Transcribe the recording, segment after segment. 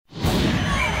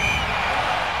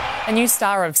A new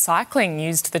star of cycling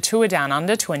used the Tour Down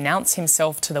Under to announce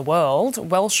himself to the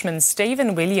world. Welshman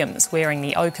Stephen Williams, wearing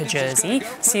the ochre jersey,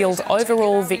 sealed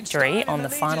overall victory on the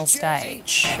final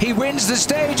stage. He wins the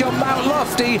stage on Mount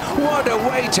Lofty. What a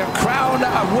way to crown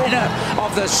a winner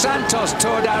of the Santos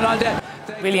Tour Down Under.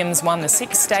 Williams won the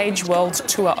six-stage World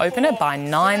Tour opener by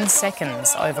 9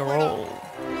 seconds overall.